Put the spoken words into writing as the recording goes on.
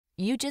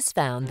You just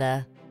found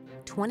the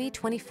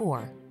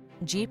 2024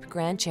 Jeep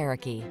Grand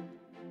Cherokee.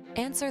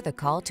 Answer the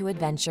call to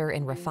adventure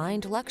in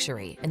refined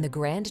luxury in the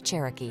Grand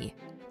Cherokee.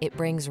 It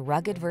brings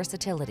rugged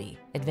versatility,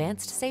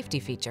 advanced safety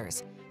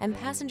features, and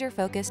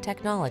passenger-focused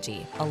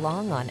technology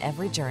along on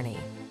every journey.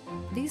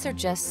 These are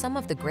just some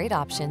of the great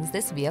options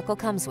this vehicle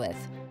comes with: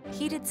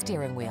 heated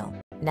steering wheel,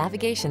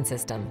 navigation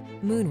system,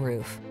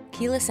 moonroof,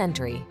 keyless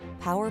entry,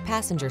 power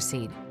passenger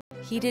seat,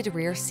 heated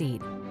rear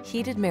seat,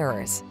 heated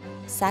mirrors,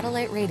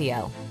 satellite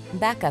radio,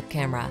 backup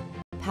camera,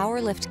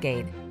 power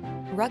liftgate.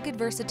 Rugged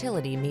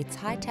versatility meets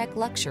high-tech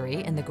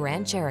luxury in the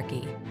Grand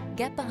Cherokee.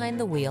 Get behind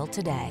the wheel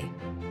today.